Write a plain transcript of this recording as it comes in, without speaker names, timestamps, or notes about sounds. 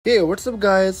Hey, what's up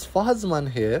guys, Fahazman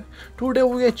here. Today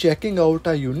we are checking out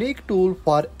a unique tool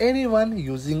for anyone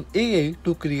using AI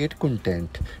to create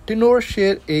content,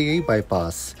 Tenorshare AI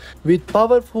Bypass. With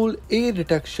powerful AI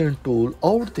detection tool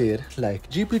out there like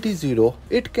GPT-0,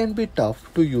 it can be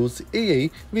tough to use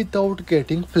AI without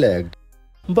getting flagged.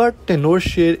 But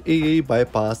Tenorshare AI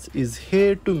Bypass is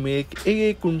here to make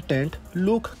AI content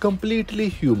look completely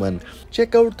human.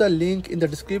 Check out the link in the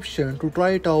description to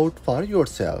try it out for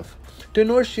yourself.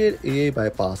 Tenorshare AI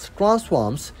Bypass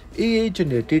transforms AI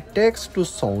generated text to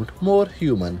sound more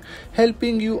human,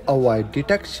 helping you avoid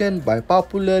detection by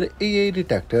popular AI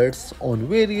detectors on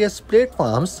various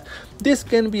platforms. This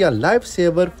can be a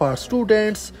lifesaver for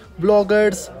students,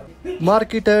 bloggers,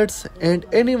 marketers, and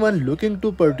anyone looking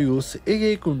to produce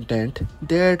AI content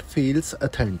that feels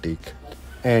authentic.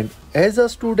 And as a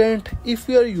student, if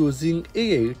you are using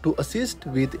AI to assist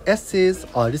with essays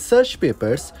or research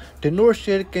papers,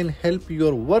 Tenorshare can help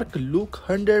your work look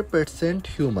 100%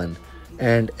 human.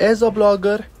 And as a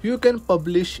blogger, you can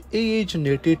publish AI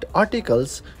generated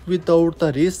articles without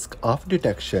the risk of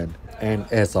detection. And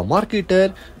as a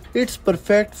marketer, it's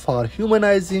perfect for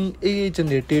humanizing AI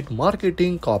generated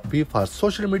marketing copy for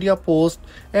social media posts,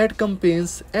 ad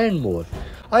campaigns, and more.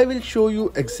 I will show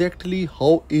you exactly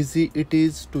how easy it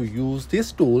is to use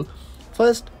this tool.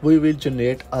 First, we will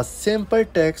generate a sample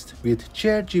text with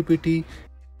ChatGPT.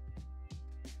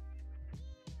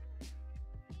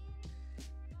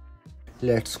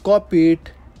 Let's copy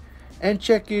it and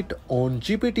check it on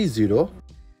GPT-0.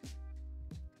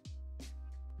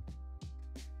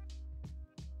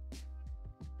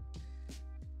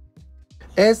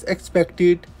 As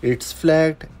expected, it's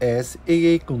flagged as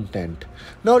AI content.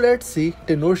 Now let's see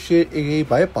Tenorshare AI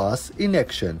Bypass in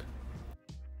action.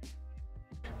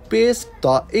 Paste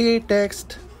the AI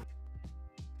text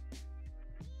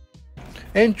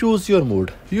and choose your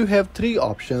mood. You have three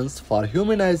options for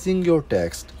humanizing your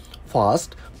text.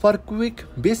 Fast for quick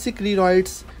basic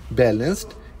rewrites,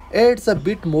 balanced adds a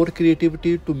bit more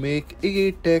creativity to make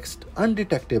AI text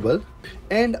undetectable,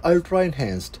 and ultra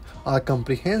enhanced, a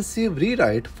comprehensive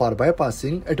rewrite for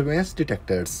bypassing advanced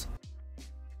detectors.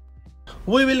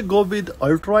 We will go with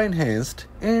ultra enhanced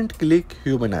and click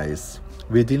humanize.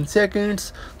 Within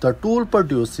seconds, the tool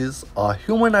produces a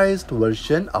humanized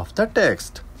version of the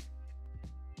text.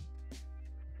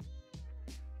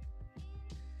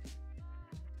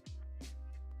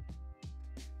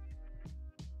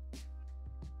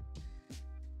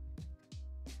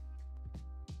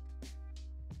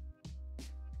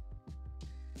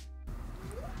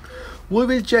 We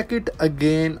will check it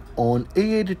again on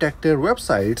AI detector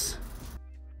websites.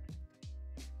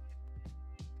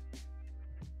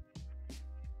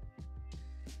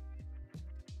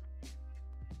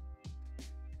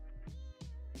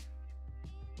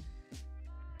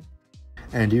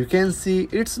 And you can see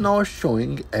it's now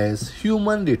showing as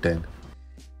human written.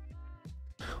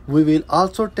 We will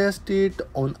also test it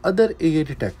on other AI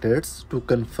detectors to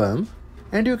confirm,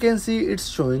 and you can see it's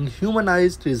showing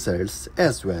humanized results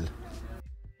as well.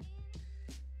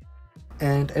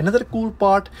 And another cool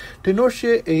part,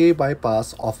 Tenorshare AI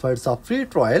Bypass offers a free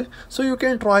trial so you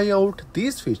can try out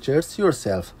these features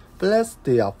yourself. Plus,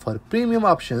 they offer premium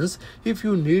options if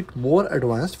you need more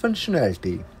advanced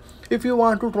functionality. If you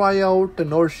want to try out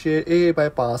Tenorshare AI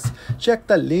Bypass, check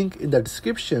the link in the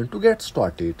description to get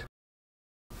started.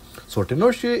 So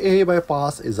Tenorshare AI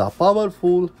Bypass is a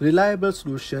powerful, reliable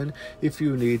solution if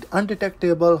you need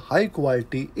undetectable,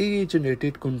 high-quality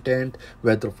AI-generated content,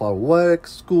 whether for work,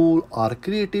 school, or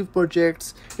creative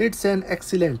projects. It's an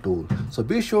excellent tool. So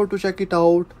be sure to check it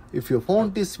out. If you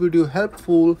found this video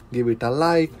helpful, give it a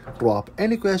like, drop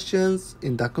any questions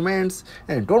in the comments,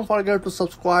 and don't forget to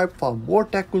subscribe for more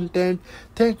tech content.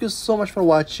 Thank you so much for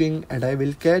watching, and I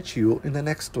will catch you in the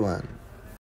next one.